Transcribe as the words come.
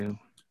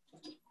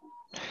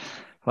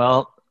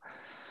Well,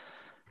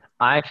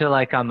 I feel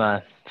like I'm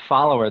a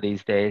follower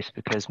these days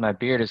because my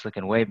beard is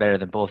looking way better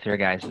than both your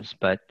guys's.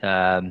 But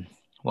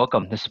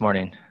welcome this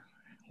morning.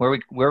 Where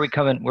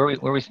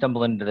we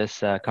stumble into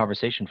this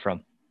conversation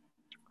from?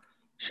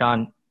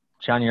 Sean,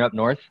 Sean, you're up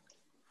north,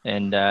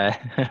 and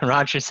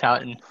Roger's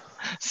out in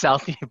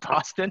South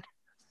Boston.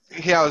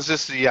 Yeah, it was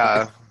just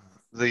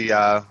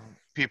the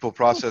people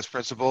process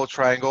principle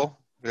triangle.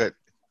 But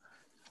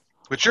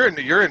you're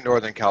in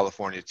Northern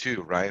California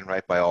too, Ryan,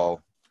 right? By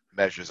all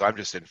measures, I'm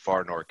just in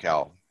far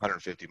NorCal,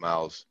 150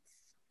 miles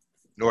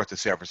north of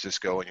San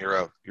Francisco, and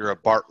you're a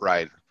BART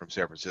ride from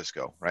San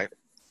Francisco, right?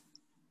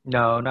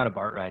 No, not a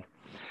BART ride.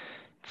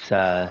 It's it's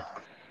a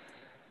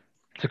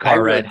I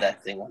car rode ride.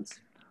 that thing once.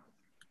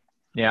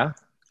 Yeah.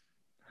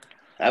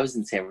 I was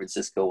in San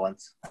Francisco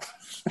once.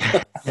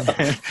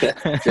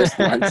 Just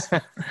once.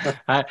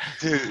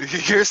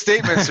 Dude, your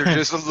statements are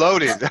just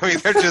loaded. I mean,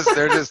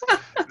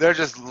 they're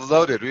just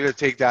loaded. We got to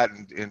take that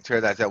and tear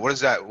that down. What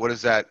does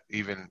that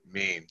even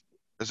mean?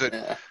 Does it?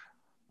 Yeah.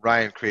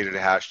 Ryan created a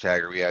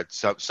hashtag, or we had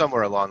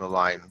somewhere along the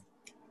line,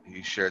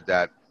 he shared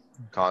that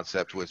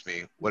concept with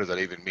me. What does that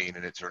even mean?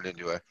 And it turned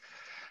into a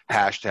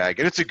hashtag,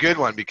 and it's a good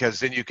one because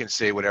then you can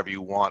say whatever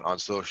you want on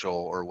social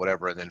or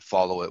whatever, and then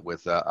follow it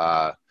with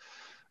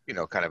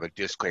kind of a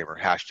disclaimer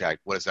hashtag.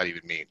 What does that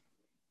even mean?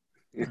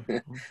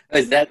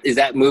 Is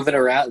that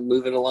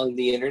moving along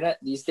the internet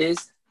these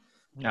days?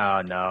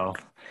 Oh no.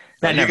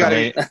 That That never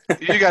made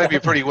you got to be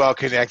pretty well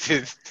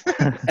connected.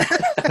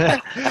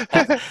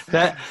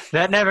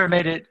 that never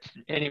made it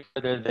any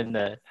further than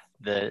the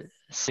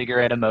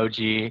cigarette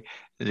emoji,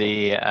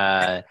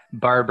 the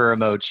barber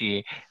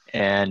emoji,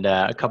 and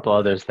a couple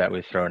others that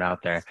we've thrown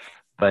out there.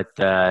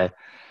 But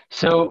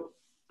so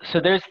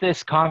there's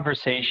this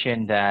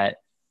conversation that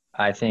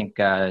I think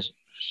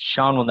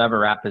Sean will never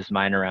wrap his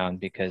mind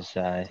around because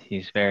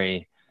he's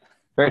very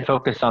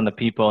focused on the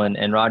people.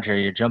 And Roger,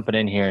 you're jumping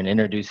in here and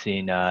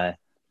introducing a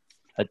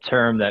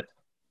term that,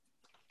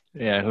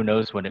 yeah, who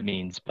knows what it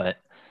means, but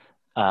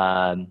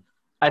I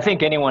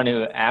think anyone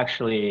who has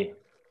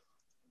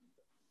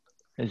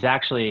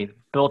actually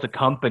built a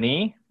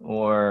company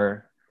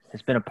or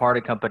has been a part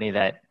of a company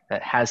that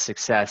has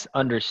success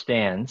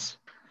understands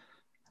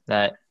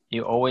that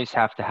you always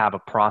have to have a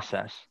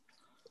process.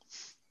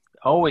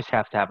 Always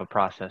have to have a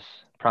process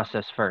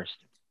first.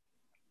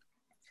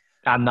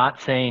 I'm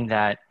not saying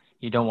that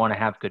you don't want to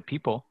have good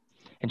people.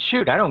 And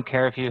shoot, I don't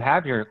care if you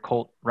have your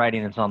cult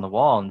writings on the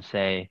wall and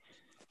say,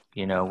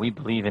 we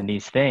believe in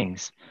these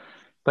things,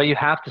 but you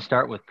have to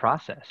start with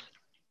process.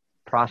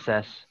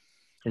 Process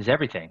is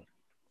everything.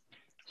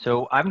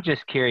 So I'm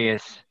just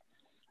curious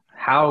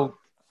how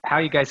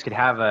you guys could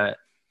have a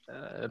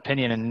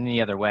opinion in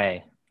any other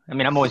way. I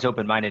mean, I'm always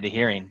open-minded to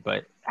hearing,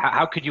 but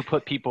how could you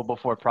put people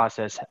before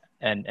process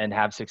and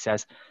have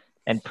success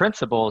and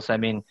principles? I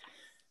mean,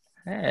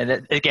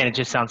 again, it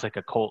just sounds like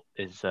a cult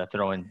is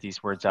throwing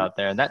these words out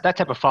there, and that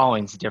type of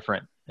following is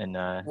different than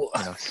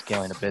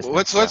scaling a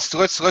business.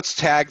 Let's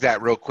tag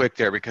that real quick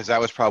there because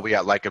that was probably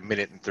at like a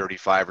minute and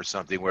 35 or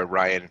something where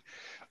Ryan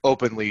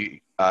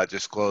openly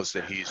disclosed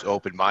that he's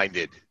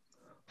open-minded.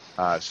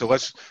 So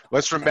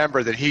let's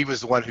remember that he was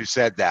the one who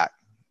said that.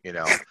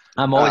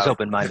 I'm always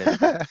open-minded.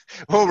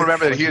 We'll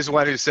remember that he was the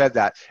one who said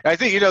that. And I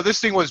think this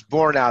thing was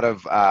born out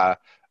of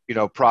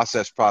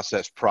process.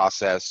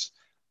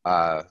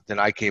 Then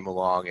I came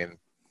along and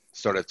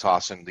started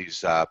tossing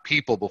these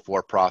people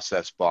before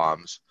process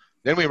bombs.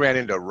 Then we ran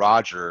into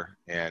Roger,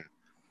 and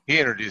he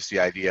introduced the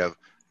idea of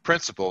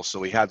principles. So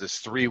we had this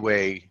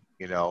three-way,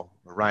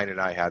 Ryan and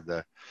I had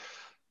the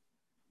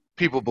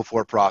people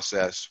before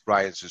process.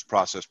 Ryan's is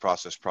process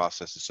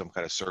is some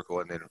kind of circle.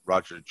 And then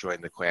Roger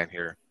joined the clan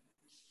here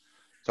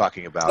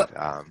talking about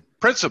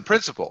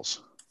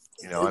principles.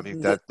 I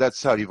mean,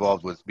 that's how it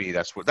evolved with me.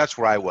 That's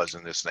where I was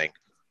in this thing.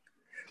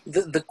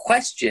 The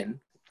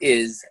question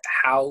is,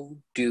 how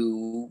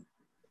do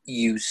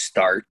you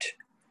start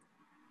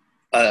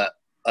a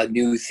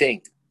new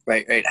thing,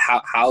 right?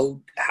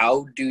 How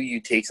do you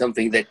take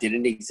something that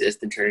didn't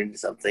exist and turn it into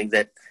something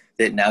that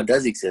now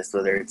does exist,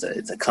 whether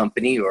it's a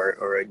company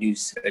or a new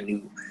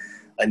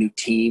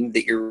team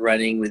that you're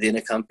running within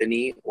a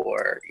company,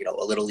 or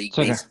a little league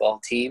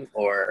baseball team,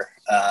 or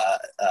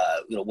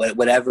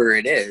whatever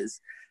it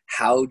is.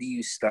 How do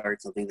you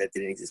start something that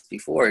didn't exist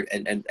before,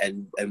 and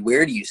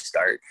where do you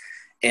start?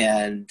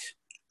 And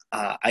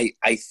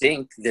I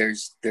think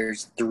there's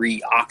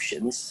three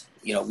options.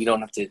 We don't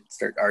have to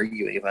start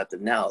arguing about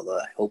them now, although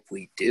I hope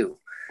we do.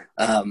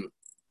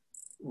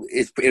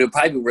 It would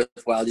probably be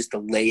worthwhile just to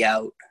lay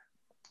out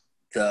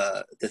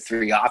the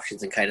three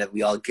options and kind of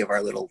we all give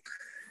our little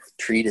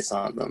treatise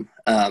on them.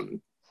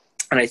 And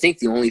I think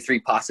the only three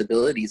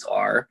possibilities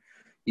are: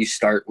 you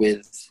start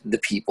with the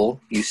people,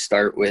 you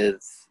start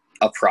with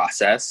a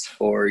process,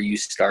 or you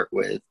start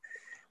with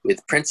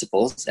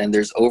principles. And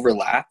there's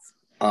overlap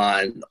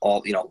on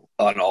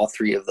all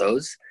three of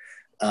those.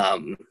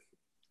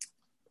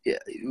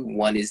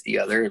 One is the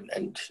other,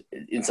 and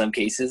in some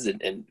cases,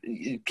 and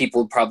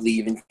people probably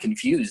even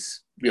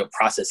confuse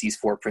processes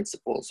for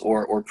principles,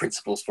 or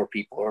principles for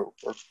people, or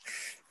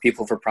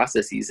people for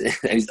processes.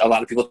 And a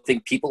lot of people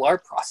think people are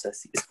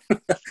processes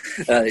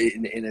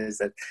in a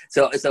sense.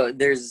 So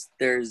there's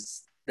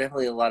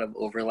definitely a lot of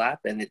overlap,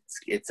 and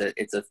it's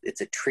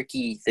a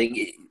tricky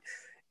thing.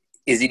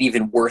 Is it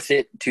even worth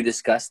it to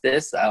discuss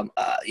this?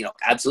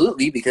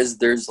 Absolutely, because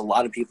there's a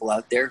lot of people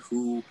out there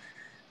who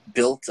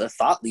built a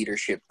thought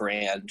leadership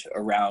brand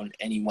around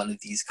any one of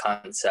these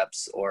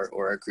concepts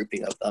or a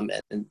grouping of them,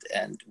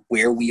 and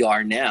where we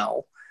are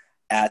now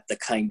at the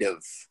kind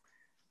of,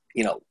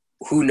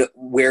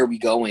 where are we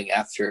going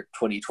after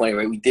 2020,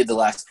 right? We did the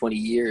last 20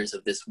 years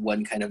of this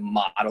one kind of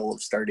model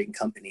of starting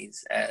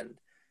companies. And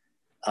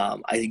I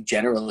think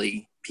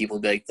generally people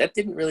be like, that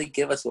didn't really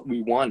give us what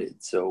we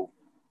wanted. So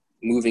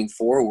moving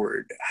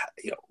forward,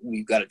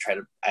 we've got to try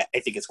to, I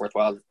think it's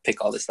worthwhile to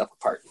pick all this stuff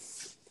apart.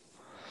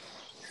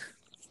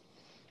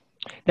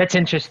 That's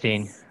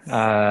interesting,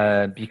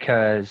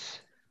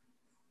 because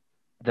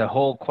the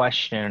whole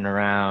question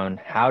around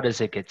how does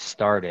it get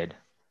started,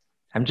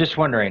 I'm just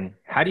wondering,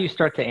 how do you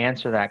start to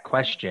answer that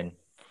question?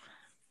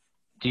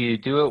 Do you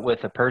do it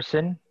with a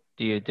person?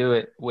 Do you do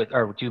it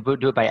or do you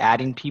do it by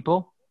adding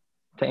people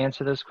to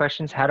answer those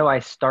questions? How do I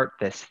start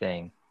this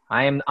thing?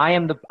 I am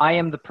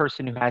the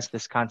person who has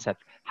this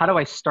concept. How do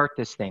I start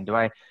this thing? Do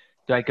I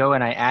go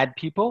and I add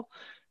people?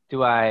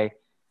 Do I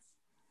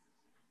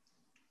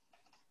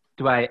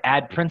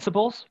add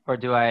principles, or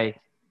do I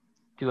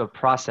do a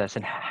process?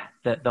 And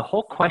the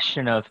whole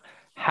question of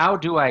how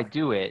do I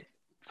do it?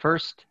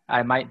 First,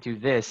 I might do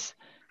this,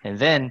 and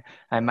then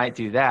I might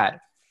do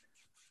that.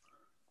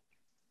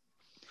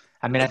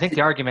 I mean, I think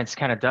the argument's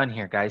kind of done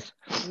here, guys.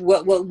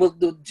 Well,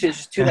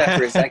 just to that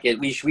for a second,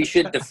 we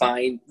should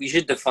define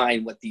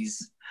what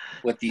these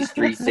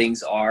three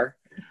things are,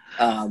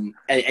 and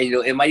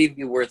it might even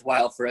be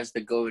worthwhile for us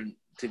to go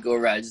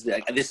around.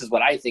 This is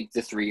what I think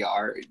the three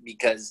are,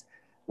 because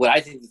what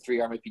I think the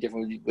three are might be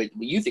different than what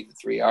you think the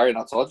three are, and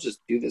I'll just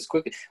do this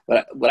quickly.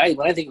 But when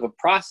I think of a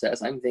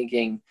process, I'm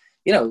thinking,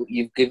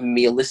 you've given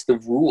me a list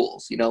of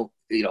rules. Do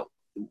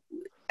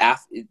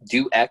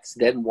X,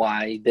 then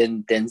Y,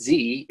 then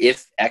Z.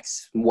 If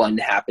X1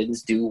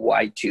 happens, do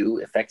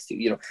Y2. If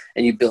X2,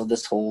 and you build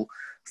this whole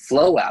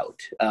flow out.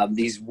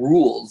 These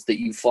rules that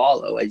you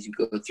follow as you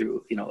go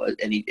through,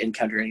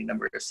 encounter any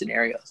number of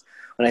scenarios.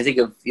 When I think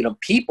of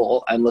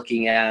people, I'm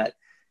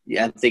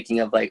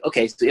thinking of like,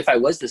 okay, so if I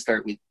was to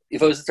start with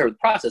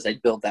process,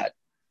 I'd build that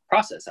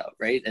process out,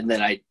 right? And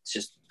then I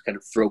just kind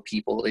of throw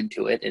people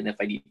into it. And if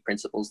I need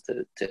principles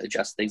to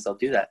adjust things, I'll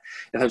do that.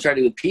 If I'm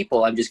starting with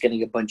people, I'm just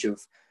getting a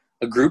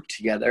group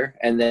together,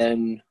 and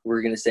then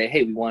we're going to say,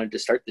 hey, we wanted to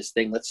start this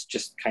thing. Let's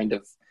just kind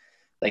of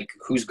like,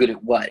 who's good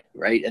at what,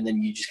 right? And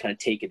then you just kind of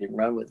take it and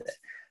run with it.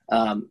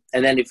 And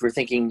then if we're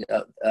thinking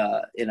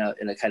in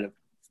a kind of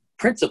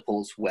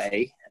principles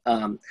way,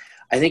 I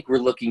think we're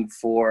looking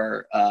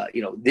for,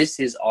 this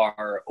is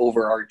our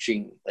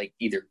overarching, like,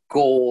 either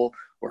goal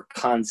or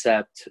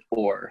concept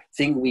or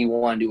thing we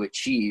want to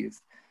achieve.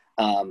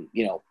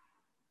 Let's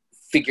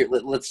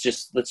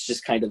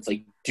just kind of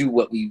like do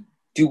what we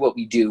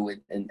do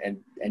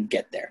and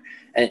get there.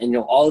 And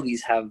all of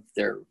these have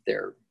their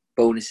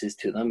bonuses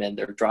to them and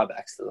their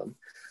drawbacks to them,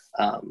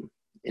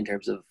 in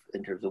terms of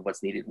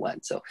what's needed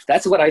when. So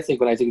that's what I think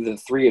when I think of the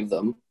three of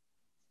them.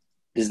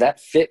 Does that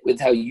fit with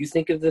how you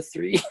think of the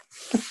three?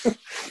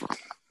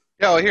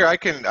 Yeah, well, here I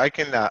can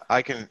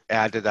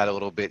add to that a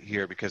little bit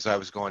here, because I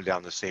was going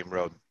down the same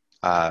road.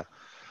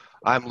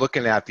 I'm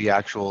looking at the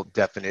actual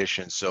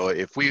definition. So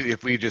if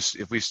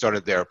we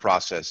started there, a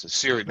process, a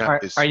series.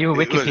 Are you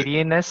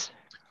Wikipediaing this?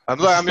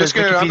 I'm just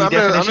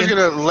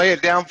gonna lay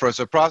it down for us.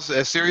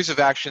 A series of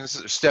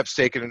actions, steps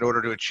taken in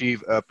order to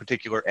achieve a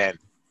particular end,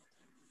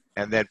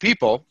 and then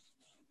people,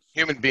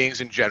 human beings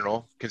in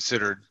general,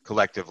 considered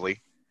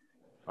collectively.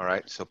 All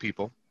right, so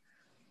people.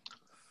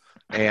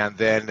 And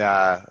then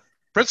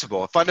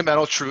principle, a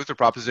fundamental truth or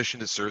proposition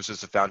that serves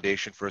as the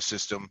foundation for a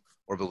system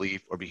or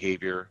belief or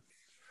behavior,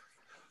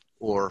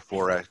 or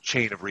for a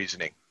chain of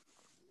reasoning,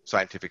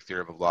 scientific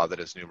theorem of law that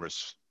has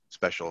numerous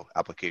special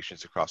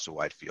applications across a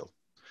wide field.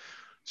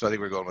 So I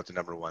think we're going with the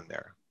number one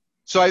there.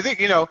 So I think,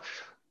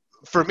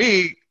 for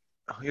me,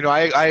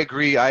 I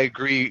agree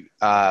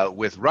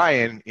with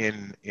Ryan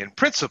in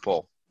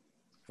principle.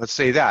 Let's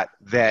say that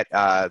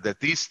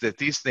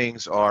these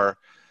things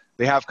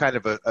they have kind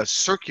of a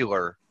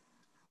circular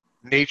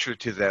nature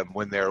to them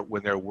when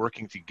they're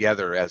working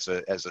together as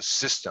a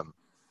system,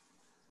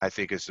 I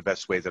think is the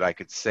best way that I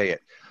could say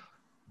it.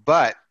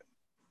 But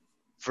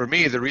for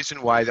me, the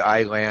reason why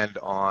I land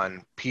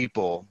on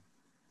people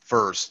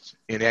first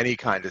in any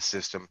kind of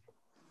system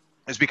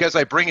is because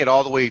I bring it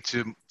all the way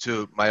to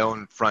my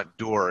own front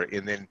door,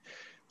 and then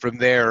from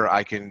there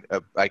I can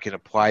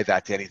apply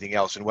that to anything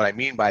else. And what I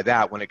mean by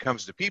that, when it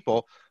comes to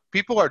people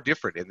are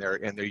different, and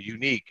they're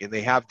unique, and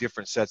they have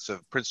different sets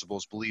of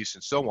principles, beliefs,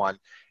 and so on.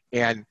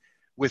 And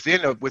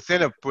within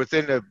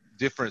a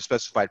different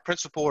specified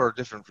principle or a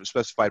different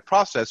specified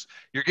process,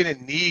 you're going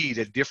to need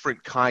a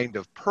different kind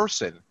of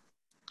person.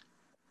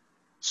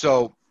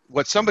 So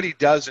what somebody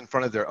does in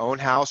front of their own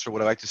house, or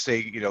what I like to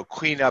say,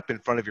 clean up in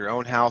front of your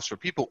own house, or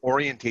people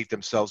orientate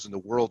themselves in the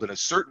world in a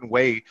certain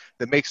way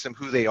that makes them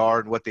who they are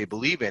and what they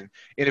believe in.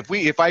 And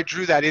if I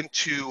drew that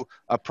into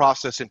a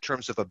process in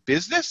terms of a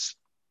business,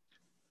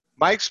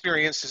 my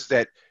experience is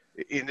that,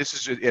 and this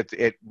is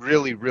it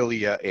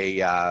really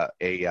a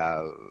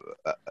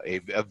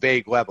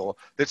vague level,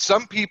 that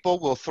some people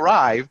will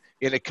thrive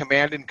in a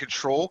command and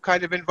control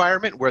kind of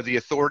environment where the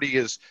authority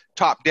is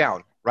top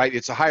down, right?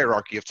 It's a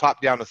hierarchy of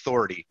top down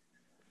authority,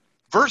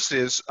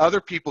 versus other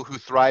people who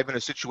thrive in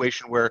a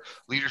situation where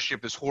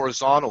leadership is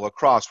horizontal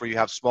across, where you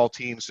have small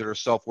teams that are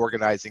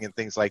self-organizing and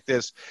things like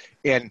this,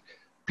 and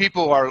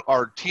people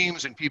are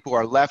teams, and people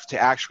are left to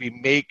actually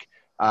make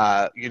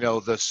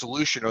the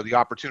solution or the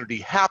opportunity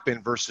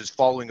happen, versus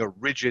following a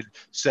rigid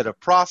set of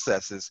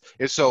processes.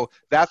 And so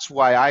that's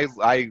why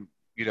I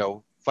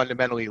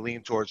fundamentally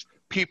lean towards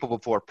people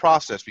before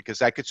process, because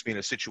that gets me in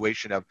a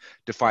situation of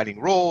defining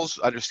roles,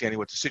 understanding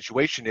what the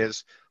situation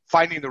is,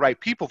 finding the right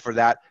people for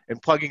that,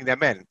 and plugging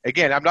them in.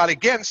 Again, I'm not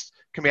against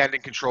command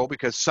and control,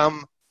 because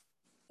some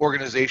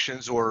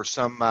organizations or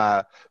some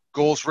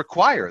goals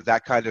require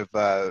that kind of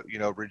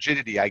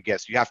rigidity. I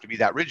guess you have to be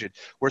that rigid,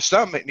 where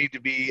some need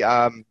to be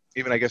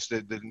even, I guess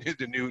the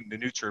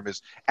new term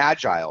is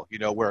agile,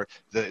 where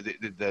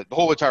the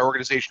whole entire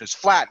organization is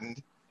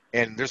flattened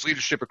and there's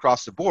leadership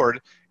across the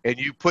board, and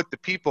you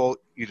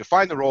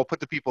define the role, put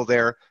the people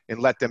there, and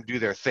let them do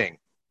their thing.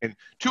 And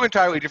two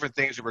entirely different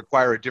things that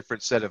require a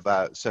different set of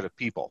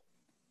people.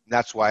 And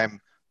that's why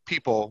I'm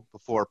people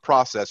before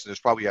process. And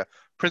there's probably a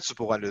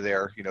principle under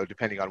there,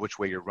 depending on which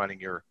way you're running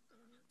your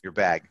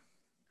bag.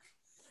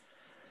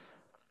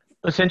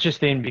 It's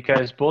interesting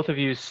because both of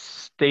you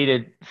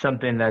stated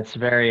something that's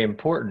very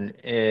important,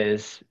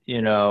 is,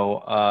 you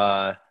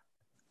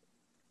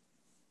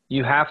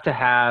have to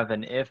have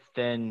an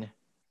if-then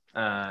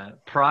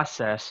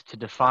process to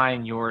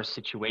define your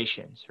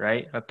situations,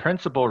 right? A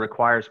principle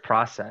requires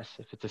process.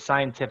 If it's a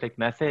scientific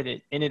method,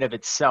 it in and of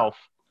itself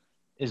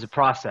is a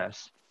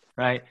process,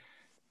 right?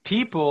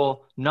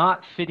 People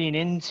not fitting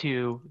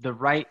into the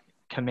right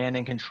command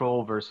and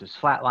control versus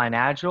flatline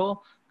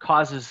agile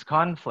causes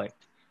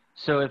conflict.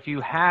 So if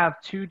you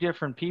have two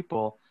different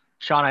people,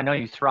 Sean, I know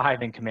you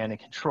thrive in command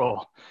and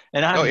control,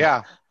 and I'm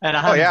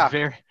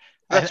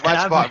that's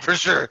my spot for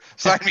sure.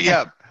 Sign me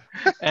up.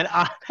 and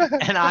I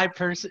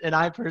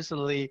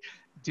personally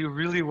do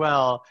really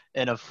well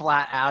in a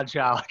flat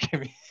agile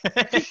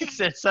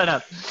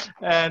setup,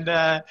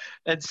 and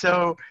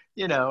so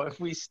if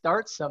we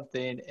start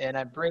something and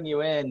I bring you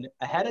in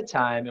ahead of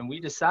time and we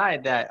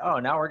decide that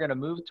now we're going to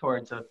move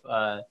towards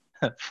a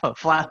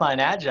flatline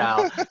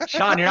agile,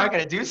 Sean, you're not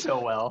going to do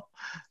so well.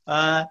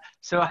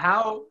 So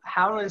how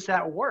does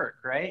that work,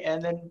 right?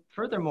 And then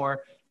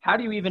furthermore, how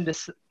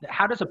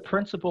does a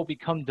principle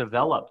become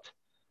developed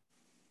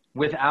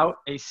without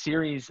a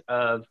series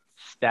of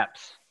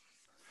steps?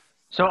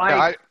 So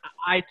I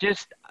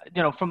just,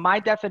 from my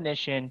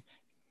definition,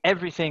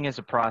 everything is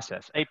a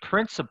process. A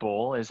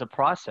principle is a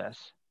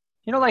process.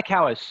 Like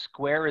how a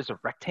square is a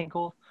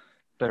rectangle,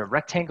 but a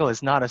rectangle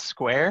is not a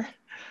square,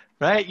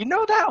 right?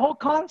 That whole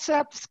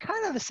concept is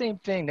kind of the same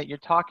thing that you're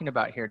talking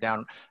about here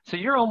down. So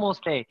you're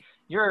almost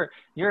you're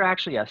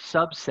actually a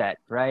subset,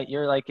 right?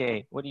 You're like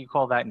what do you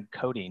call that in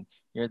coding?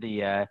 You're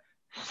the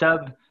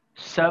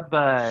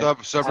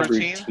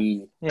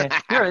subroutine. Yeah,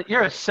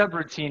 you're a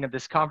subroutine of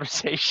this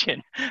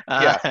conversation.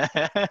 Yeah.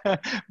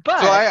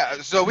 But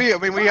we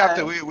have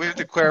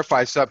to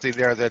clarify something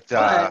there, that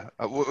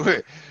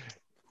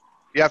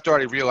you have to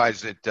already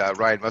realize that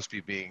Ryan must be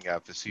being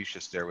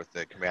facetious there with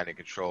the command and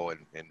control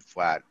and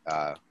flat.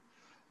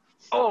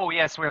 Oh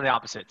yes, we're the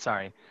opposite.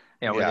 Sorry.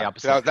 Yeah, we're the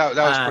opposite. That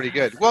was pretty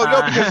good. Well,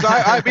 no,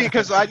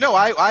 because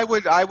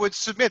I would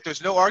submit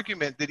there's no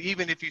argument that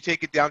even if you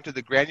take it down to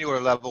the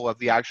granular level of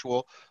the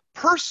actual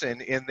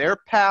person in their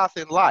path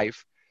in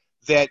life,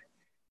 that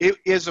it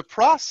is a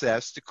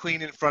process to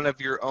clean in front of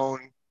your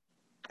own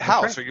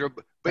house,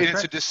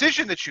 it's a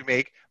decision that you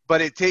make, but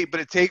it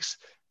takes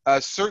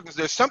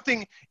there's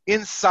something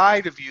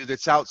inside of you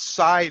that's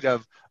outside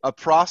of a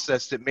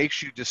process that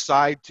makes you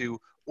decide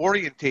to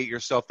orientate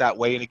yourself that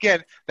way. And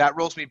again, that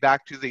rolls me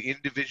back to the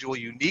individual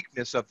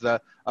uniqueness of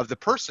the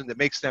person that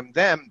makes them.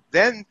 Then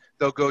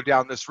they'll go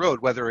down this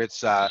road, whether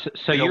it's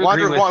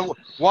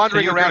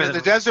wandering around in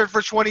the desert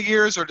for 20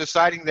 years, or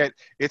deciding that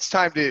it's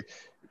time to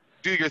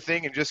do your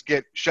thing and just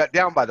get shut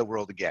down by the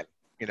world again.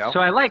 So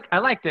I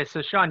like this.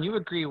 So Sean, you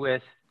agree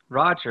with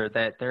Roger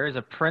that there is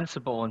a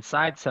principle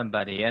inside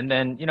somebody, and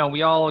then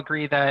we all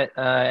agree that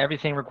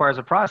everything requires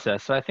a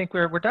process. So I think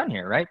we're done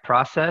here, right?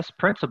 Process,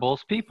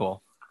 principles,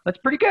 people. That's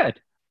pretty good.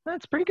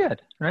 That's pretty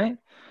good, right?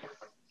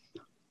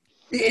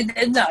 This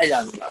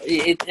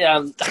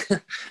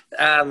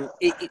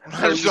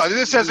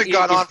hasn't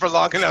gone on for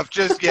long enough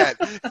just yet.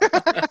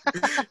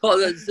 Well,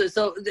 there's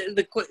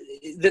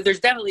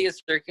definitely a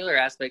circular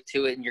aspect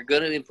to it, and you're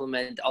going to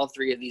implement all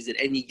three of these at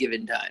any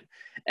given time.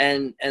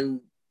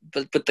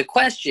 But the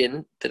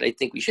question that I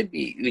think we should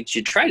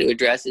try to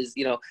address is,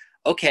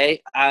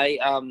 okay,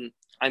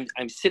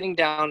 I'm sitting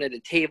down at a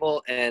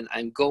table and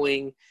I'm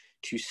going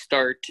to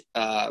start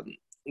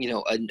you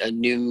know, a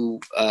new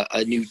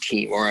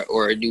team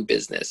or a new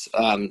business,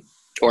 or I'm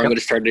going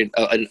to start an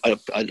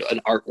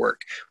artwork,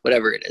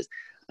 whatever it is.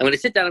 I'm going to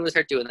sit down. I'm going to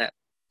start doing that.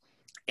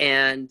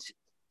 And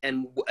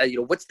you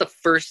know, what's the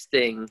first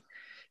thing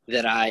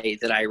that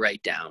I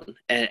write down?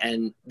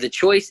 And the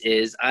choice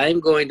is, I'm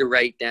going to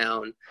write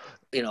down,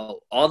 you know,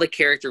 all the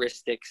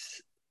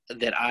characteristics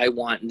that I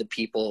want in the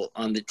people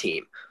on the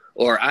team,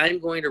 or I'm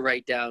going to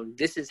write down,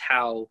 this is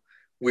how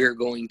we're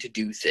going to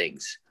do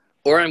things,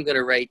 or I'm going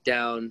to write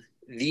down,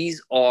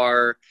 these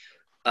are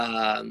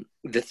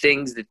the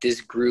things that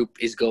this group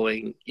is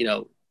going, you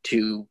know,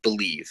 to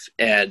believe.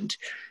 And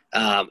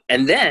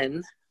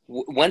then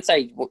once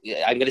I'm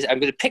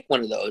gonna pick one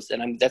of those,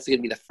 and that's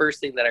gonna be the first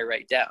thing that I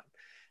write down.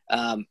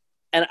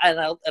 And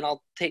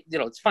I'll take, you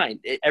know, it's fine.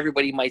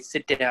 Everybody might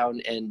sit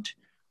down and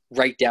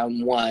write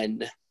down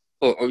one,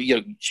 or you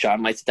know,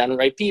 Sean might sit down and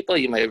write people.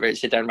 You might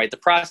sit down and write the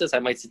process. I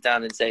might sit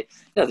down and say,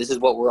 no, this is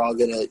what we're all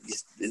gonna.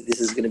 This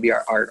is gonna be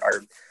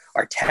our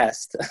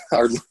test,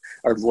 our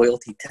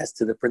loyalty test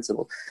to the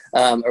principal,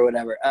 or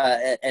whatever.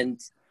 And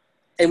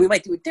we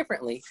might do it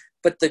differently.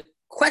 But the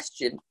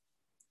question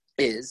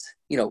is,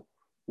 you know,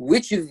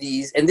 which of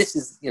these, and this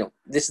is, you know,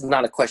 this is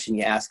not a question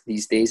you ask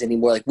these days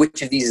anymore. Like,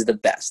 which of these is the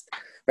best,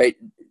 right?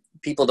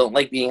 People don't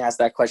like being asked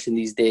that question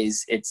these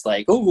days. It's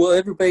like, oh, well,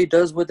 everybody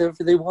does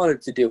whatever they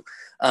wanted to do.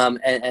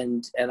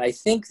 And I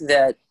think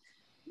that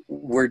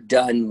we're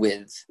done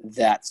with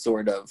that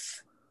sort of,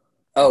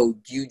 oh,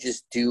 you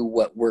just do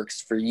what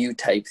works for you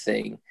type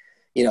thing.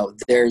 You know,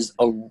 there's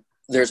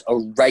a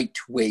right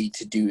way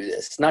to do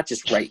this. Not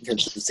just right in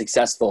terms of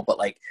successful, but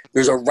like,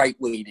 there's a right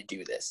way to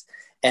do this.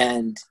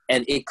 And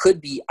it could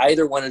be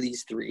either one of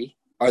these three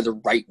are the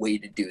right way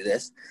to do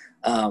this.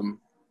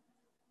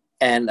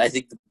 And I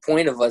think the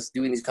point of us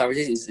doing these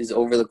conversations is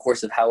over the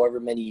course of however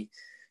many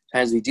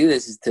times we do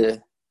this is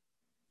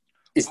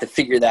to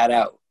figure that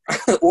out.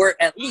 Or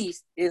at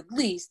least if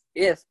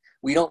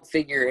we don't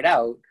figure it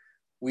out,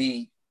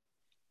 we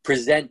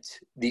present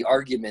the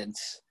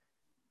arguments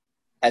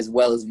as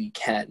well as we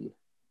can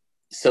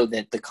so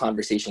that the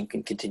conversation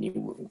can continue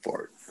moving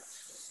forward.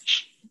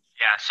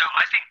 Yeah, so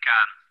I think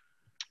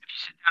if you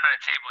sit down at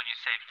a table and you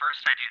say, first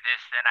I do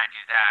this, then I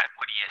do that,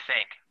 what do you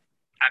think?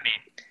 I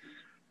mean,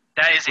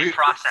 that is a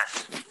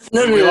process.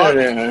 No.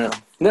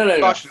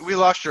 We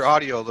lost your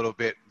audio a little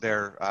bit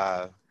there,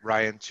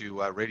 Ryan,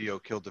 to Radio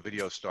Killed the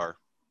Video Star.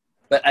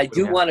 But I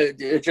do want to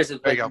address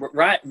it.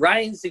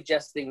 Ryan's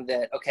suggesting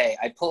that, okay,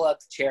 I pull out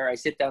the chair, I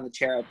sit down in the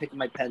chair, I pick up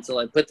my pencil,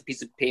 I put the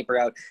piece of paper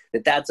out,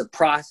 that's a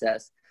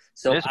process.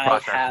 So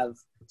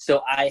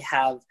I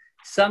have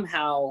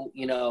somehow,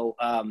 you know,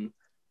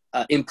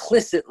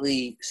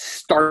 implicitly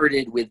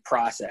started with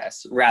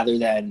process rather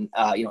than,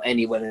 you know,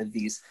 any one of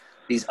these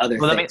other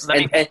things. Let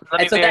me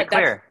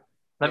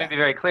be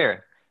very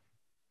clear.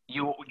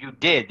 You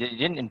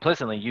didn't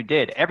implicitly, you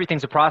did.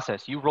 Everything's a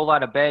process. You roll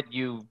out of bed,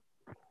 you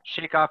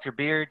shake off your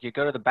beard, you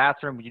go to the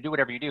bathroom, you do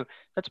whatever you do.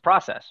 That's a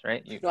process,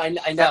 right? I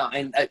know.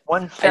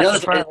 One step in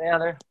front of the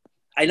other.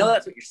 I know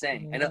that's what you're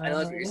saying. I know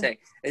that's what you're saying.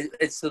 Then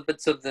it's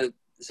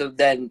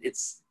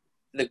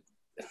the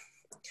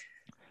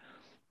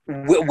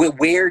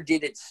where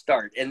did it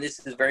start? And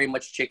this is very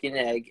much chicken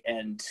egg,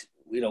 and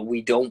you know,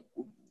 we don't.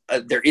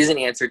 There is an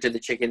answer to the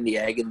chicken, the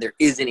egg, and there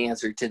is an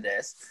answer to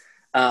this.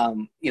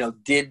 You know,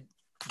 did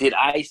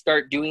I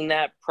start doing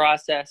that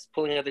process,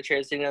 pulling out the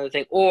chair, sitting on the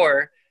thing,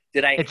 or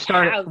did I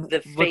have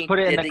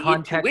the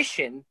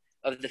intuition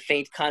of the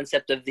faint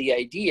concept of the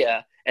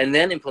idea and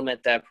then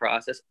implement that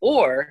process?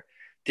 Or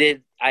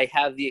did I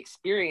have the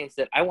experience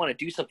that I want to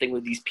do something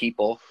with these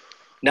people?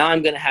 Now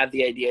I'm going to have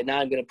the idea. Now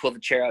I'm going to pull the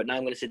chair out. Now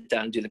I'm going to sit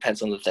down and do the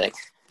pencil on the thing.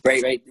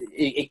 Right.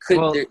 It could.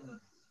 Well,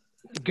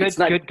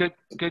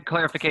 good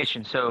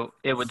clarification. So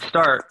it would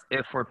start,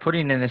 if we're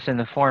putting this in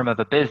the form of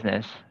a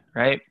business,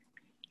 right?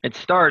 It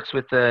starts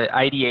with the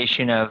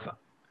ideation of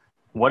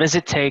what does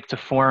it take to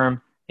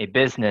form a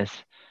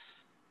business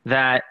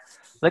that,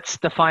 let's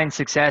define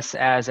success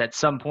as at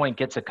some point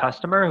gets a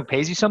customer who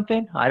pays you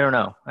something. I don't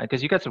know,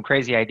 because you got some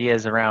crazy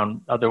ideas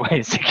around other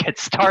ways to get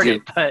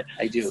started.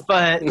 I do.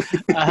 But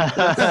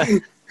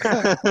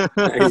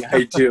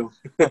I do.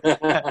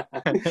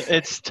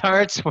 It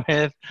starts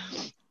with,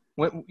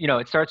 you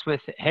know,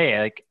 hey,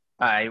 like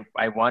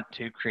I want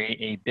to create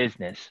a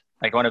business.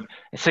 Like a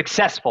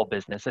successful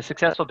business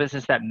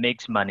that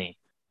makes money.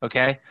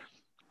 Okay.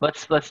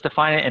 Let's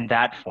define it in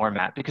that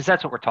format, because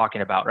that's what we're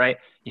talking about, right?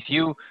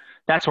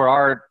 That's where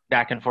our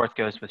back and forth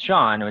goes with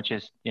Sean, which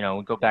is, you know,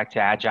 we go back to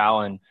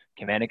agile and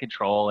command and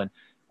control. And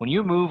when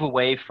you move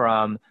away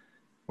from,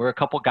 we're a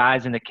couple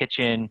guys in the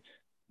kitchen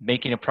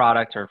making a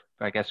product, or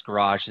I guess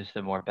garage is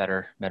the more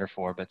better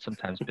metaphor, but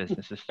sometimes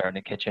businesses start in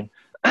the kitchen.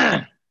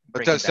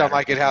 It does sound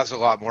like it has a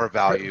lot more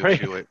value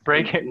to it.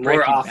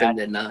 More often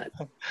than not.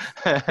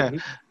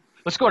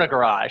 Let's go in a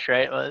garage,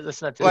 right?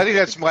 Let's not. Well, I think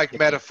that's like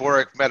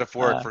metaphoric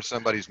for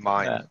somebody's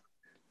mind.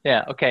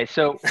 Yeah. Okay.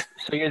 So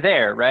you're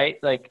there, right?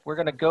 Like we're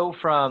gonna go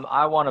from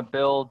I want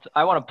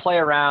to play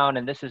around,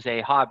 and this is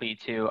a hobby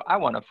to I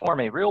want to form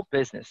a real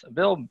business,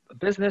 build a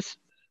business,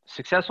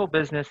 successful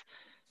business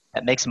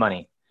that makes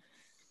money.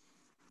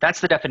 That's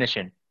the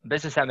definition. A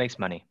business that makes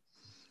money,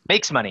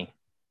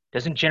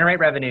 doesn't generate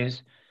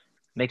revenues,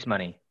 makes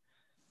money.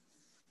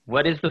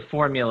 What is the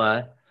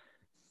formula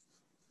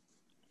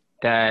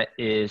that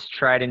is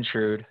tried and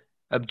true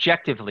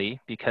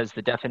objectively? Because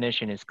the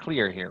definition is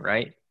clear here,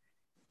 right?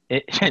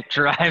 It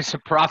drives a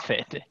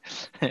profit.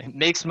 It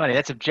makes money.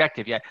 That's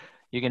objective. Yeah.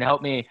 You can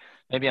help me.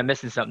 Maybe I'm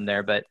missing something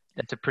there, but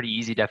that's a pretty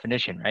easy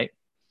definition, right?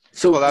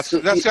 So, Well, so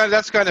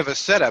that's kind of a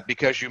setup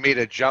because you made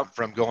a jump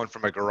from going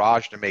from a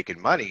garage to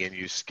making money, and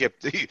you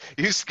skipped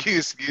you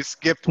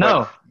skipped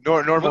what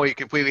No. normally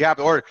completely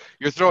happened, or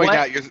you're throwing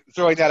What?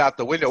 that out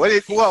the window.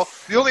 Well,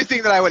 the only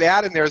thing that I would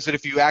add in there is that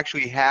if you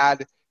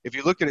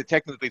looked at it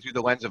technically through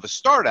the lens of a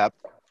startup,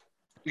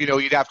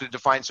 you'd have to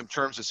define some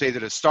terms to say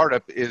that a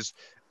startup is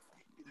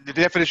the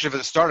definition of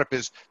a startup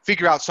is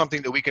figure out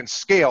something that we can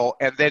scale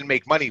and then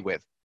make money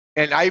with.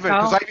 And No.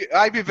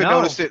 I've even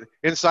No. noticed it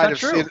It's not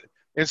true.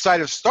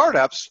 inside of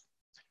startups.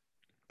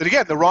 But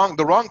again, the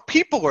wrong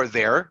people are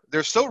there.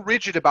 They're so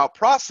rigid about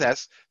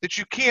process that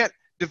you can't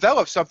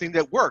develop something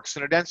that works,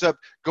 and it ends up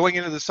going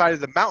into the side of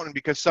the mountain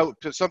because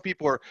some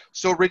people are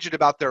so rigid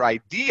about their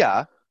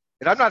idea.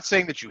 And I'm not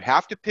saying that you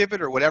have to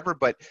pivot or whatever,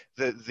 but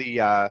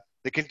the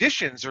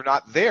conditions are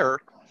not there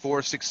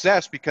for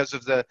success because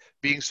of the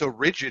being so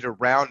rigid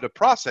around a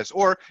process.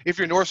 Or if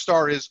your North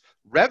Star is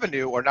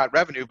revenue, or not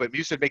revenue, but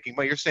you said making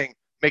money, you're saying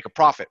make a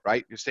profit,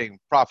 right? You're saying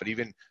profit,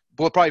 even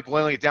probably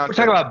boiling it down We're to,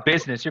 talking about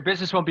business. Your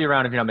business won't be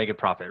around if you don't make a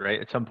profit, right?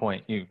 At some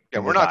point, you yeah,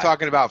 will we're not die.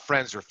 talking about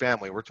friends or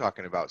family. We're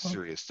talking about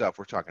serious stuff.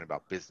 We're talking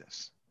about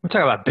business. We're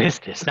talking about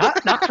business,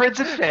 not friends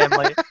and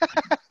family.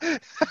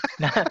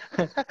 Not,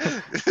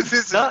 this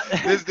is not,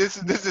 this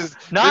is not this is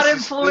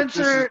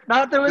influencer,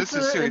 not this is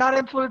influencer, serious. not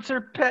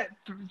influencer pet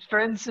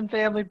friends and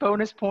family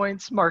bonus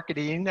points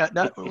marketing.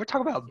 We're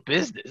talking about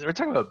business. We're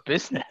talking about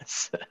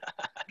business.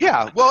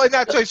 Yeah, well, and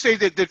that's why I say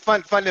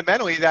that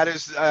fundamentally that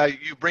is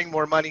you bring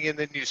more money in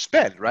than you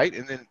spend, right?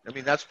 And then I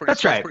mean that's pretty.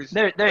 That's right.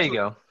 There That's you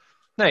what, go.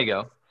 There you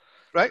go.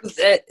 right?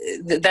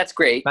 that's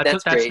great.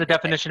 That's That's great. the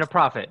definition of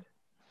profit.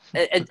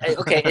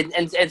 Okay,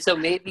 and so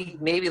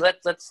maybe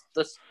let's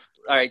all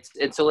right.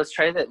 And so let's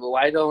try that.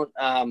 Why don't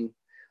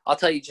I'll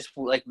tell you just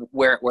like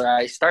where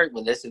I start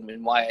with this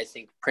and why I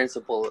think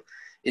principle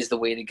is the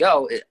way to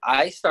go.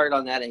 I start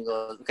on that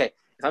angle. Okay,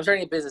 if I'm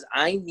starting a business,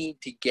 I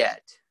need to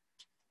get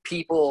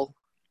people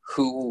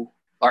who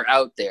are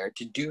out there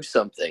to do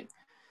something.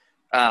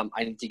 I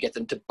need to get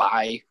them to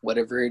buy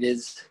whatever it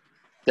is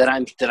that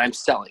I'm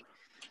selling.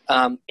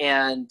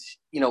 And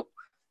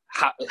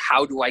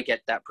how do I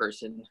get that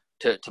person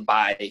to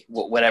buy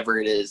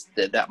whatever it is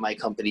that my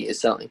company is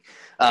selling?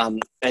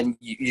 And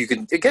you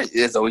can look at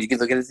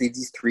it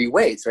these three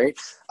ways, right?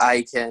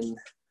 I can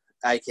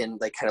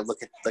like kind of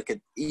look at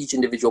each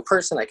individual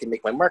person. I can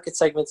make my market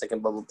segments. I can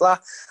blah blah blah.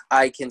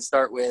 I can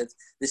start with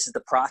this is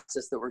the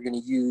process that we're going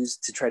to use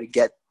to try to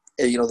get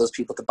those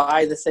people to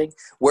buy the thing.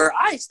 Where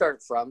I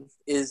start from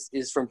is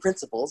from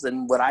principles,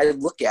 and what I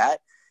look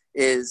at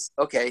is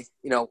okay.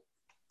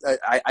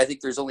 I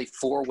think there's only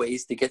 4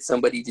 ways to get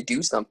somebody to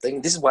do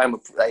something. This is why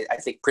I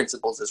think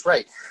principles is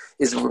right,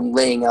 is we're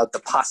laying out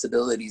the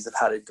possibilities of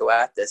how to go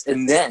at this,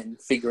 and then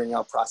figuring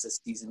out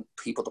processes and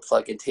people to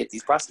plug into hit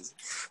these processes.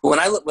 But when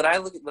I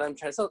look at what I'm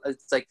trying to sell,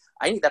 it's like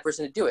I need that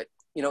person to do it.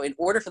 In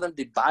order for them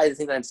to buy the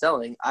thing that I'm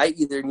selling, I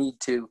either need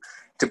to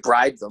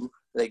bribe them,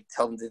 like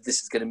tell them that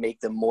this is going to make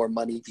them more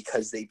money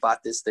because they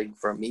bought this thing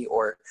from me,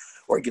 or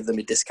give them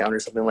a discount or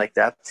something like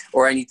that,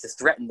 or I need to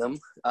threaten them.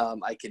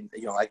 I can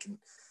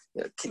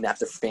kidnap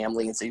their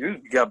family and say,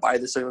 you got to buy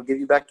this or I'll give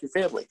you back your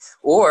family.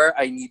 Or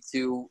I need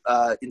to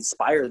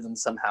inspire them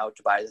somehow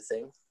to buy the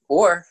thing.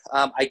 Or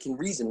I can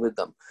reason with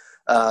them.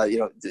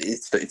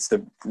 It's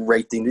the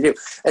right thing to do.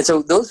 And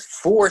so those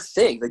 4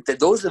 things, like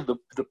those are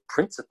the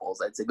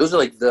principles, I'd say. Those are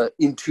like the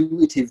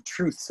intuitive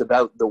truths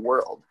about the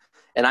world.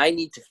 And I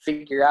need to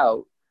figure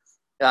out,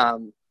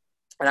 and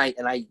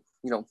I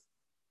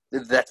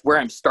that's where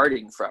I'm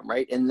starting from,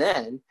 right? And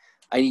then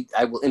I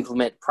will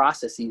implement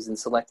processes and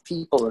select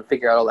people and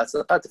figure out all that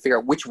stuff out to figure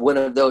out which one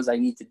of those I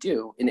need to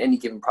do in any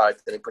given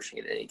product that I'm pushing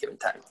it at any given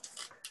time.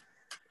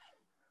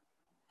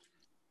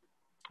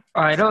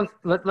 All right,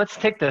 let's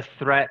take the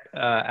threat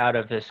out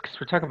of this because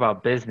we're talking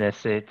about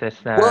business. We're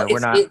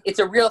not. It's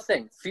a real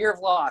thing. Fear of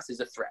loss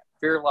is a threat.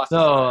 Fear of loss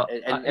No,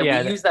 is a threat.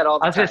 And we use that all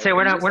the time. I was going to say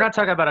we're not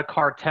talking about a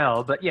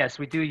cartel, but yes,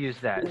 we do use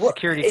that. Well,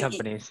 Security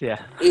companies,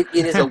 yeah. It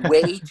is a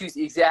way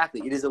to exactly.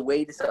 It is a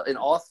way to sell. And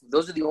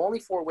those are the only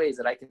 4 ways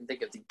that I can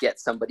think of to get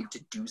somebody to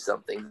do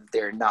something that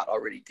they're not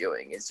already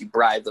doing. Is you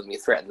bribe them, you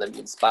threaten them, you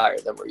inspire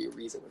them, or you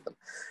reason with them.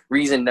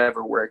 Reason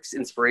never works.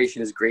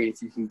 Inspiration is great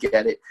if you can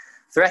get it.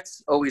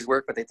 Threats always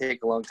work, but they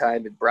take a long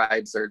time, and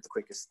bribes are the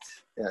quickest,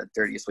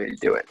 dirtiest way to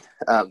do it.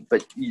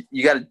 But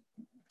you got to.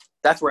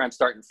 That's where I'm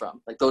starting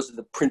from. Like those are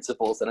the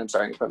principles that I'm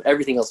starting from.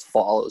 Everything else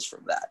follows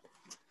from that.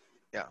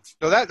 Yeah.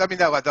 No, that, I mean,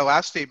 that the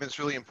last statement is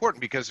really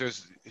important because I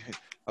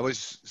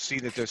always see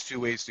that there's two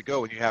ways to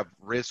go. When you have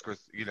risk, or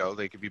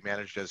they can be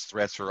managed as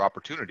threats or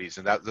opportunities,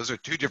 and those are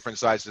two different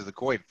sides of the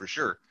coin for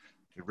sure.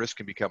 Risk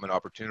can become an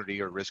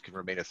opportunity, or risk can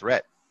remain a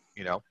threat.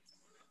 Yeah.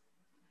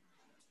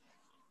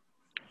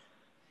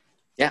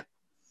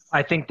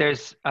 I think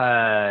there's,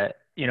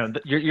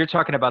 you're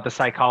talking about the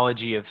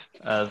psychology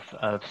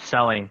of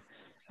selling,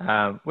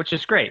 which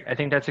is great. I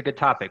think that's a good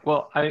topic.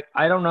 Well,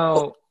 I don't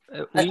know.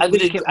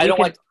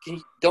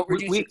 Don't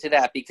reduce it to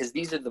that, because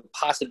these are the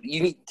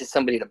you need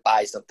somebody to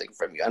buy something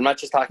from you. I'm not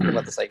just talking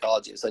about the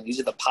psychology. So these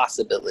are the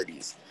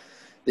possibilities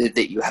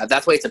that you have.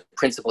 That's why it's a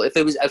principle. If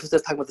I was just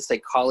talking about the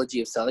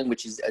psychology of selling,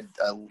 which is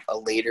a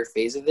later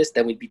phase of this,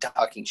 then we'd be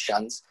talking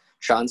Sean's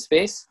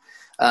space.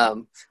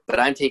 But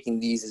I'm taking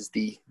these as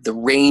the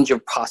range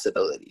of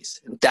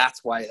possibilities. And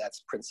that's why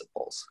that's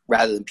principles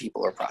rather than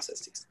people or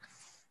processes.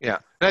 Yeah,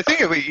 and I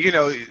think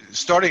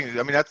starting.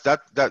 I mean,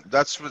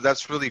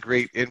 that's really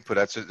great input.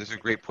 That's a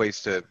great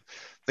place to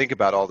think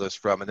about all this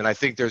from. And then I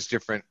think there's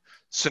different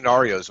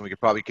scenarios, and we could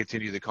probably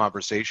continue the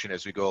conversation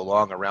as we go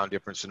along around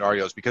different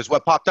scenarios. Because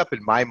what popped up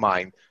in my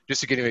mind,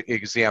 just to give you an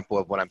example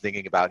of what I'm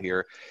thinking about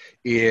here,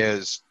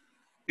 is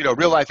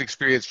real life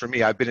experience for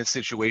me. I've been in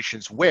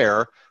situations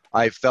where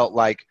I felt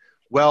like,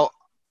 well,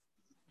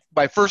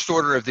 my first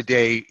order of the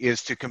day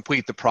is to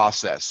complete the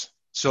process,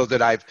 so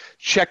that I've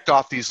checked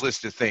off these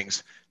list of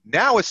things.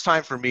 Now it's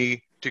time for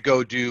me to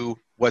go do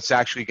what's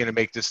actually going to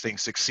make this thing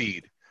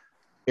succeed.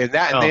 And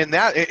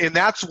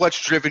that's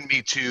what's driven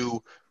me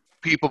to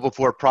people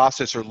before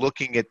process, or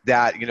looking at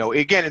that,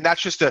 again, and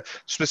that's just a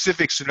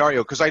specific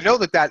scenario, because I know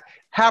that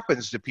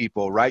happens to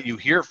people, right? You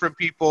hear it from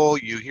people,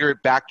 you hear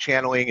it back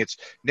channeling. It's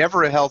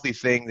never a healthy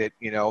thing that,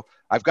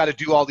 I've got to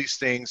do all these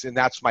things and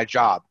that's my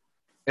job.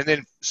 And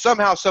then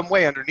somehow, some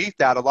way underneath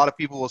that, a lot of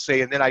people will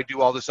say, and then I do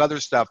all this other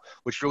stuff,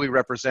 which really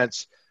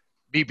represents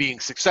me being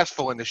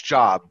successful in this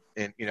job,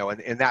 and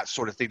and that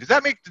sort of thing. Did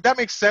that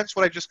make sense?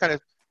 What I just kind of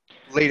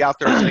laid out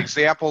there as an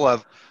example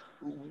of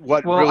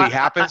what really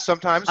happens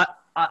sometimes.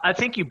 I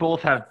think you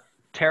both have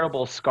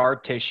terrible scar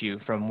tissue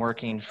from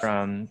working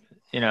from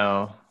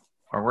or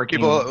working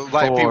people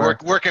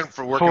working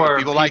with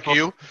people like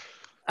you.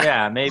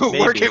 Yeah, maybe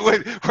working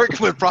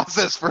with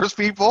process first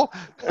people.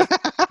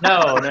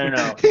 No.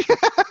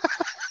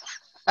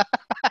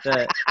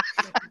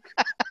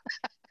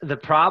 The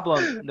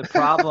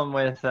problem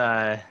with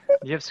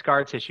you have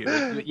scar tissue.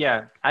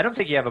 Yeah, I don't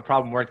think you have a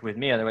problem working with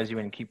me. Otherwise, you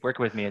wouldn't keep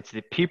working with me. It's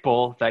the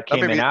people that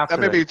came in after.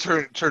 That maybe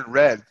turn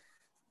red.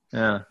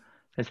 Yeah,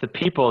 it's the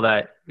people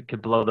that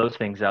could blow those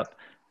things up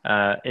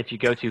if you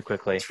go too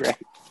quickly.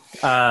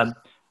 Right.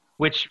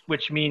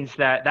 Which means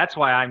that's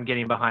why I'm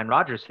getting behind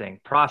Roger's thing.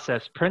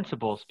 Process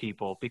principles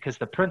people, because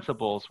the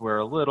principles were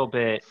a little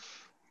bit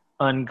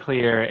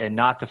unclear and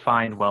not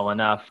defined well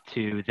enough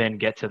to then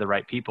get to the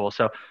right people.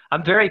 So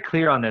I'm very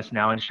clear on this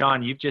now. And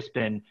Sean, you've just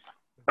been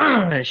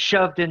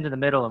shoved into the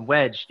middle and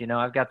wedged.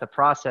 I've got the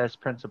process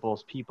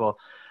principles people.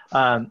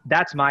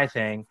 That's my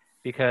thing,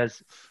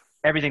 because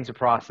everything's a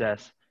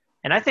process.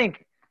 And I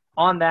think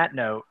on that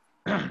note,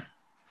 to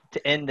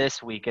end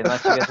this week,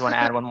 unless you guys want to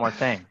add one more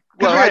thing.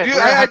 Well,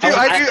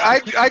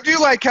 I do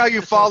like how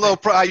you follow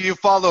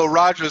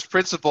Roger's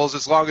principles,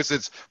 as long as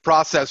it's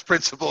process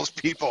principles,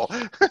 people.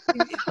 There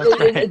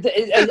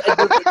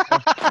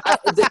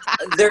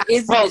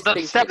is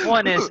the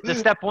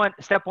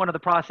step one of the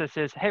process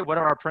is, hey, what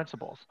are our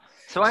principles?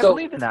 So I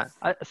believe in that.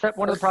 Step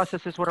one of the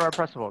process is, what are our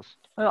principles?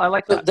 I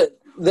like that.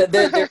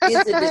 There is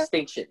a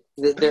distinction.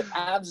 There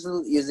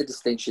absolutely is a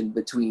distinction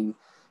between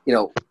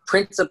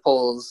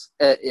principles,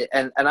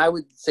 and I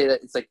would say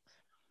that it's like,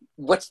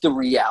 what's the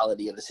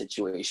reality of the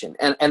situation?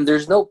 And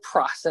there's no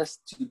process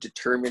to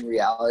determine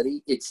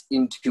reality. It's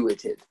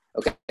intuitive.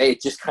 Okay.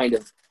 It just kind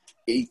of,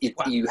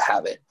 wow. You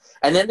have it.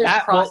 And then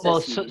there's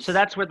processes. So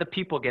that's where the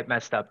people get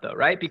messed up though,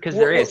 right? Because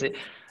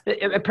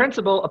a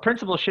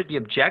principle should be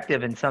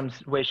objective in some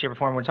way, shape, or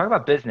form. We're talking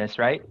about business,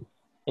 right?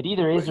 It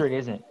either is or it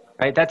isn't,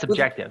 right? That's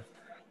objective.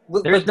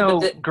 There's no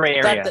gray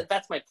area.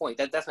 That's my point.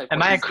 That's my point.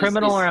 Am I a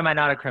criminal or am I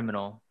not a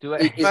criminal?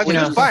 It's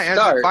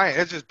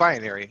just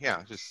binary.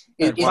 Yeah, just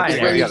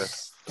binary.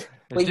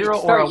 When Zero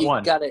you start, or a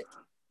one.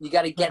 You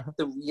gotta get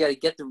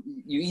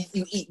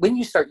when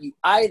you start, you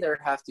either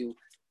have to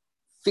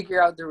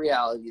figure out the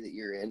reality that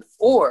you're in,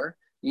 or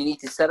you need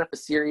to set up a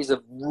series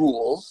of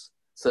rules,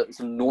 so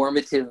some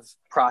normative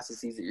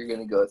processes that you're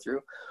going to go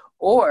through,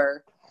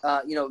 or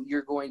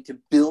you're going to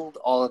build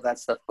all of that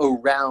stuff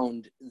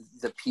around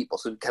the people.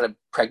 So kind of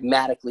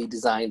pragmatically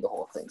design the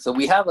whole thing. So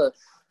we have a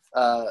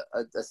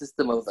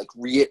system of like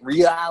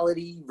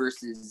reality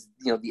versus,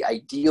 the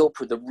ideal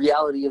for the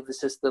reality of the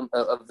system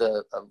of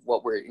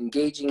what we're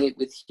engaging it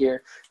with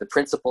here, the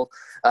principle,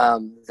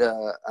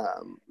 the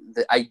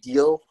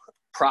ideal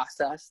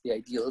process, the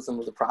idealism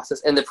of the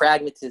process, and the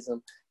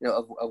pragmatism,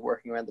 of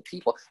working around the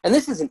people. And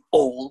this is an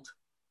old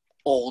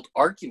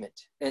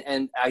argument.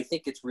 And I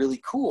think it's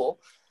really cool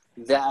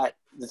that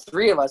the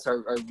three of us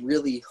are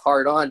really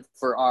hard on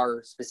for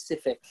our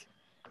specific,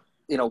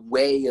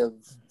 way of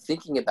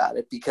thinking about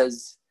it,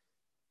 because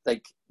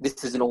like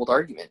this is an old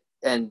argument,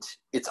 and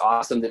it's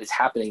awesome that it's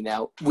happening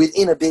now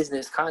within a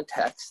business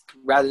context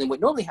rather than what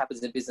normally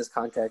happens in business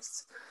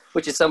contexts,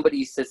 which is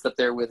somebody sits up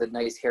there with a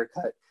nice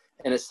haircut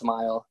and a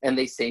smile, and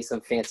they say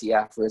some fancy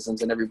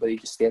aphorisms, and everybody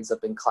just stands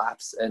up and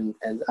claps. And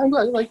I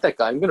like that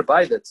guy. I'm going to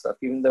buy that stuff,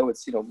 even though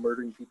it's,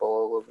 murdering people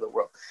all over the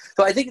world.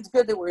 So I think it's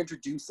good that we're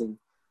introducing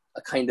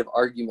a kind of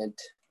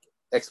argument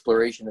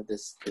exploration of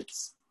this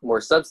that's more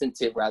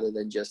substantive rather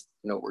than just,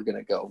 we're going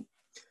to go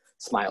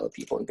smile at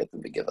people and get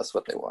them to give us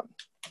what they want.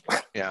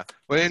 Yeah.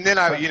 Well, and then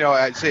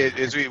I'd say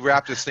as we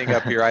wrap this thing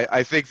up here,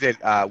 I think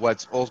that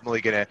what's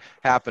ultimately going to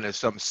happen is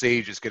some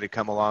sage is going to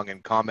come along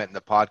and comment in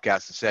the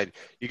podcast and said,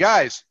 you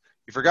guys,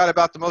 you forgot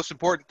about the most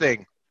important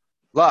thing,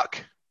 luck.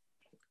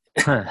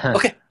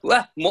 Okay,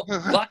 well,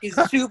 luck is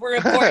super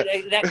important.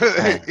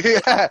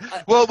 Yeah.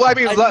 Well, I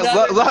mean,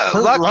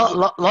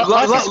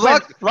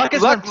 luck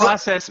is when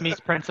process meets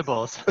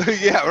principles.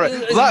 Yeah,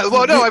 right.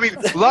 Well, no, I mean,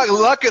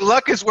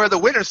 luck is where the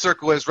winner's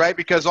circle is, right?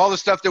 Because all the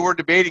stuff that we're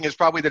debating is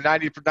probably the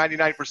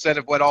 99%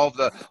 of what all of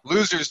the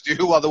losers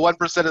do, while the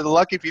 1% of the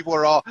lucky people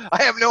are all,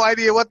 I have no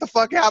idea what the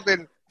fuck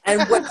happened.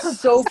 And what's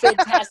so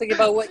fantastic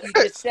about what you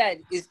just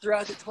said is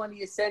throughout the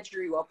 20th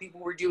century, while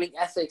people were doing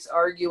ethics,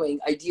 arguing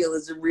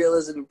idealism,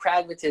 realism, and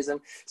pragmatism,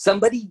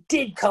 somebody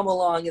did come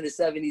along in the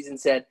 70s and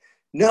said,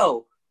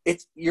 no,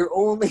 you're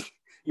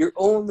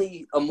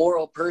only a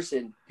moral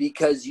person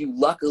because you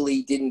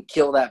luckily didn't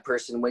kill that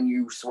person when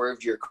you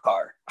swerved your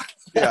car.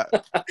 Yeah.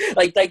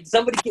 like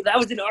somebody, that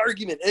was an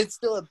argument. And it's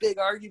still a big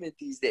argument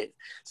these days.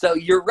 So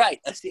you're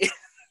right.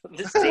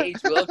 The sage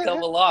will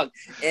come along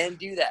and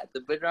do that.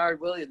 The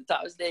Bernard Williams, the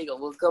Thomas Nagel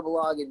will come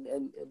along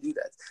and do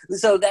that.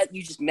 So that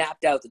you just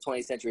mapped out the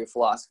 20th century of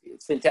philosophy.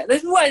 It's fantastic.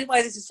 This is why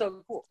this is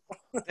so cool.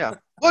 Yeah.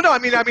 Well, no, I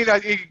mean,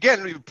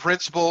 again,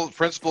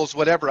 principles,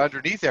 whatever,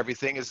 underneath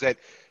everything is that,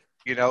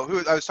 I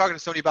was talking to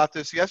somebody about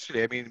this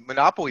yesterday. I mean,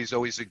 Monopoly is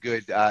always a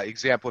good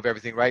example of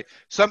everything, right?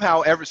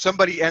 Somehow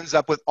somebody ends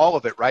up with all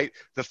of it, right?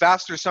 The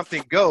faster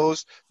something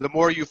goes, the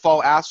more you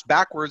fall ass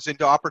backwards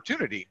into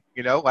opportunity.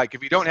 Like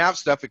if you don't have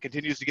stuff, it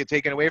continues to get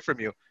taken away from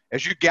you.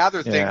 As you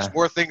gather things,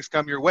 more things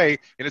come your way,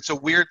 and it's a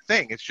weird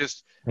thing. It's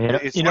just,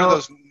 it's one of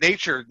those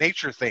nature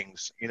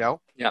things,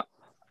 Yeah.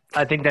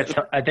 I think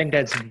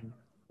that's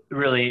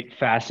really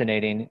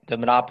fascinating. The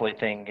Monopoly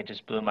thing, it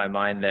just blew my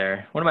mind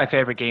there. One of my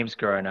favorite games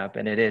growing up,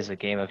 and it is a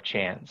game of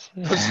chance.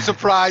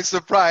 Surprise.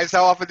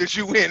 How often did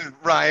you win,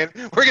 Ryan?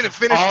 We're going to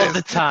finish this. All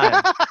the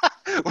time.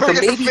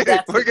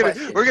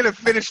 We're going to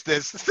finish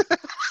this.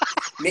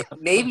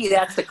 Maybe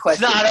that's the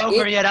question. It's not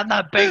over yet. I'm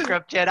not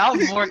bankrupt yet. I'll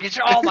mortgage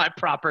all my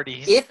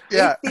properties. If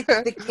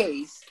it's the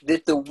case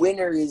that the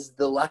winner is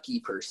the lucky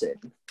person,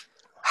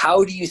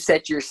 how do you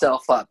set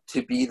yourself up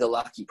to be the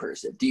lucky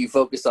person? Do you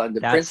focus on the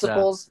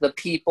principles, the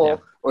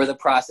people, or the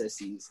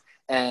processes?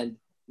 And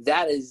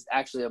that is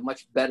actually a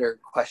much better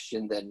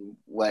question than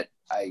what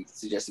I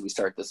suggested we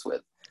start this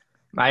with.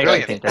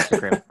 I think that's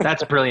great.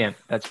 That's brilliant.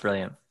 That's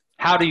brilliant.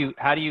 How do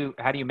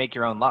you make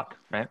your own luck,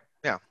 right?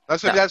 Yeah,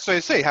 that's what I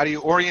say. How do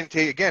you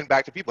orientate, again,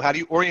 back to people, how do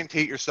you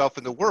orientate yourself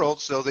in the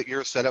world so that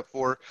you're set up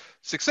for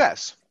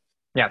success?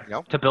 Yeah,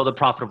 to build a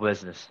profitable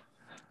business.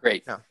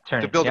 Great. Yeah.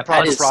 To build a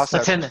proper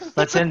process.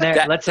 Let's end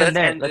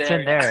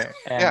there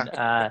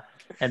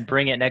and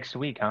bring it next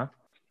week, huh?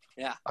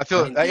 Yeah. I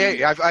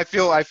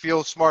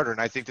feel smarter, and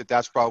I think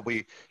that's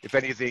probably, if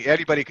anything,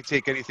 anybody could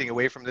take anything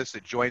away from this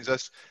that joins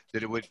us,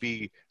 that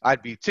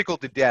I'd be tickled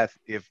to death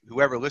if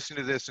whoever listened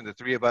to this and the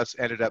three of us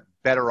ended up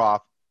better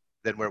off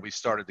than where we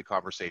started the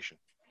conversation.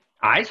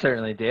 I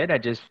certainly did.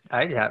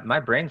 My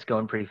brain's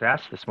going pretty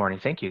fast this morning.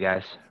 Thank you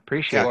guys.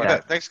 Appreciate that. Yeah.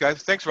 Thanks,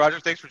 guys. Thanks, Roger.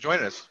 Thanks for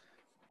joining us.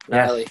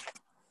 Riley.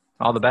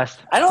 All the best.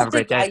 I don't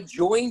think I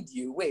joined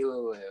you. Wait.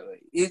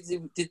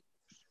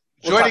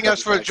 Joining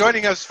us for the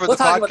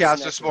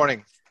podcast this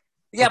morning.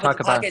 Yeah, but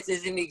the podcast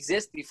doesn't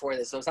exist before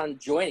this, so it's not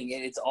joining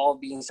it. It's all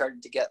being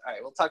started together. All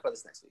right, we'll talk about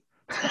this next week.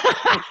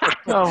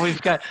 Oh,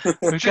 we've got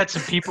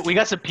some people. We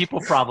got some people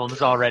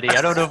problems already.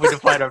 I don't know if we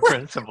define our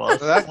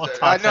principles. I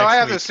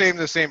have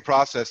the same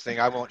process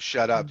thing. I won't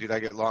shut up, dude. I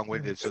get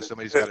long-winded, so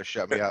somebody's got to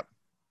shut me up.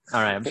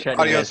 All right, I'm shutting.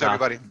 Adios,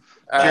 everybody.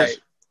 All Cheers. right.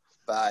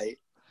 Bye.